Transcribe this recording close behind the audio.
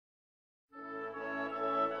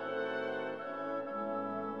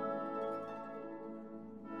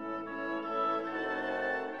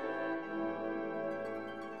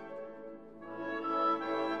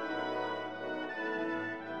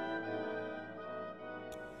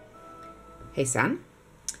Hejsan!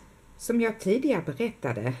 Som jag tidigare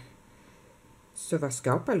berättade så var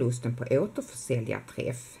skaparlusten på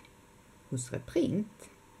återförsäljarträff hos Reprint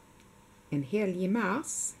en helg i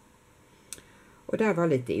mars. Och där var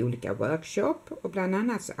lite olika workshop och bland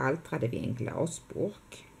annat så altrade vi en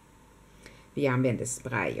glasburk. Vi använde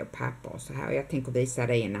spray och papper och så här och jag tänker visa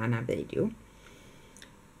det i en annan video.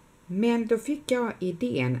 Men då fick jag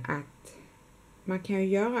idén att man kan ju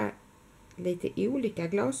göra lite olika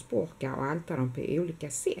glasburkar och altra dem på olika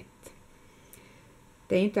sätt.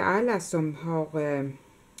 Det är inte alla som har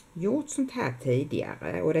gjort sånt här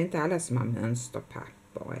tidigare och det är inte alla som har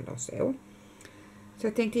mönsterpapper eller så. Så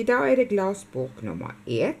jag tänkte idag är det glasburk nummer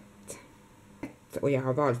 1 och jag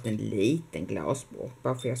har valt en liten glasburk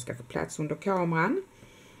bara för att jag ska få plats under kameran.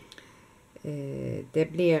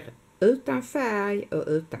 Det blir utan färg och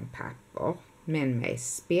utan papper men med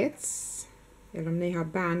spets. Eller om ni har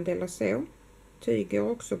band eller så. Tyg är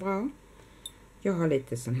också bra. Jag har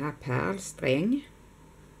lite sån här pärlsträng.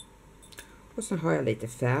 Och så har jag lite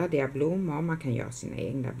färdiga blommor. Man kan göra sina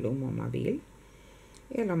egna blommor om man vill.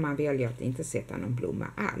 Eller om man väljer att inte sätta någon blomma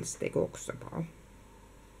alls. Det går också bra.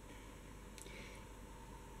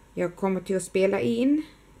 Jag kommer till att spela in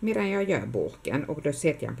medan jag gör burken. Och då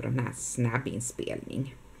sätter jag på den här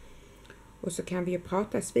snabbinspelning. Och så kan vi ju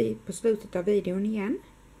pratas vid på slutet av videon igen.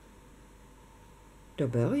 Då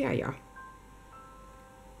börjar jag.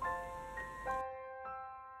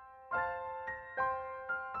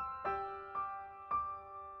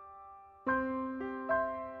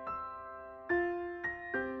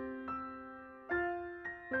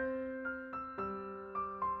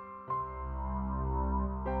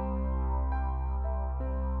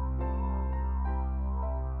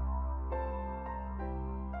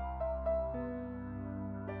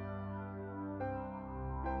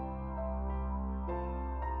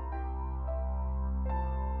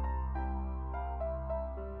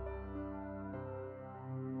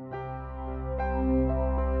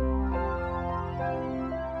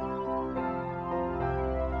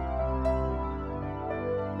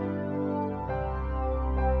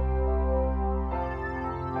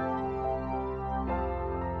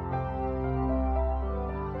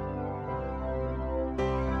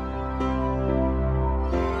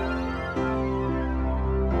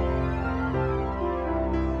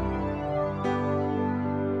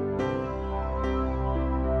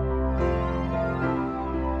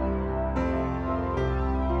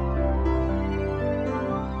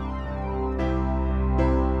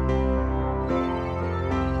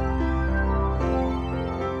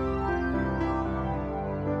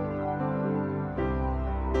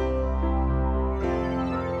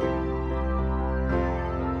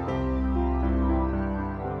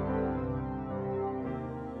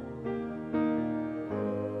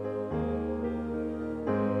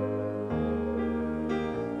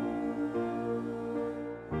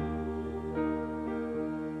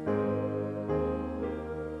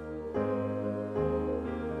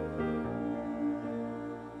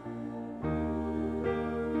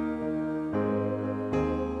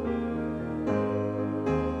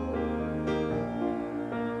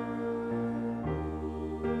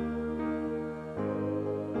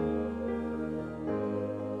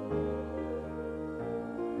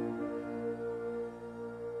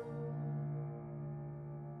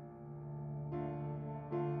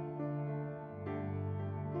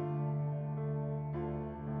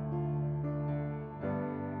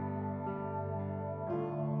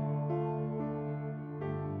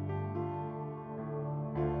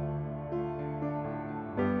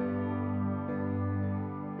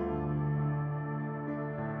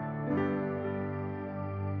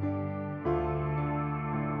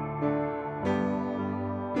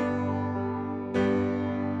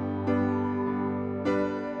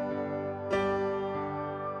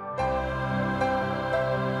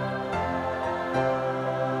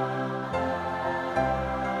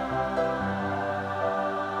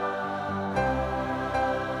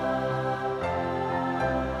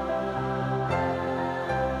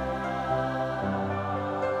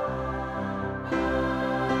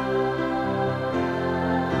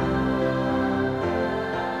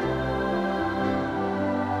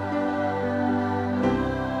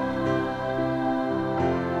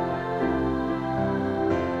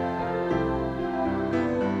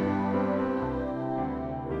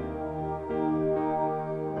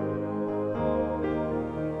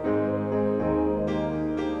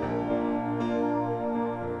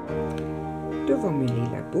 Då var min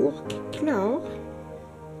lilla burk klar.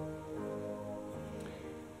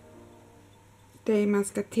 Det man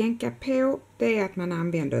ska tänka på det är att man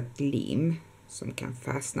använder ett lim som kan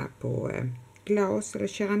fastna på glas eller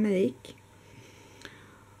keramik.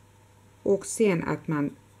 Och sen att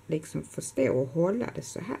man liksom får stå och hålla det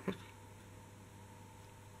så här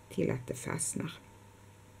till att det fastnar.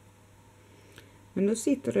 Men nu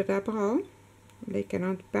sitter det där bra.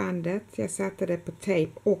 Likadant bandet. Jag satte det på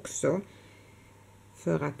tejp också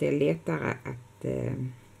för att det är lättare att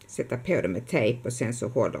sätta på det med tejp och sen så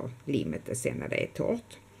håller limmet det sen när det är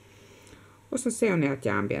torrt. Och så ser ni att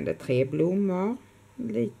jag använder 3 blommor, en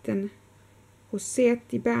liten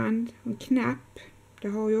rosett i band, en knapp. Det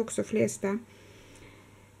har ju också flesta.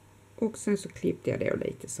 Och sen så klippte jag då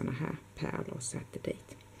lite såna här pärlor och satte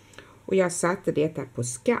dit. Och jag satte detta på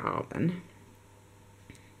skarven.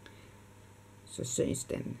 Så syns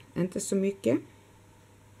den inte så mycket.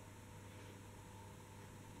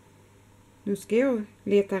 Nu ska jag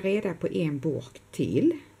leta reda på en burk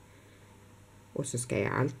till. Och så ska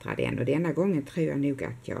jag altra den. Och denna gången tror jag nog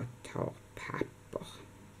att jag tar papper.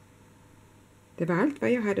 Det var allt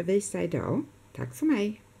vad jag hade visat idag. Tack för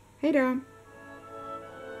mig. Hej då!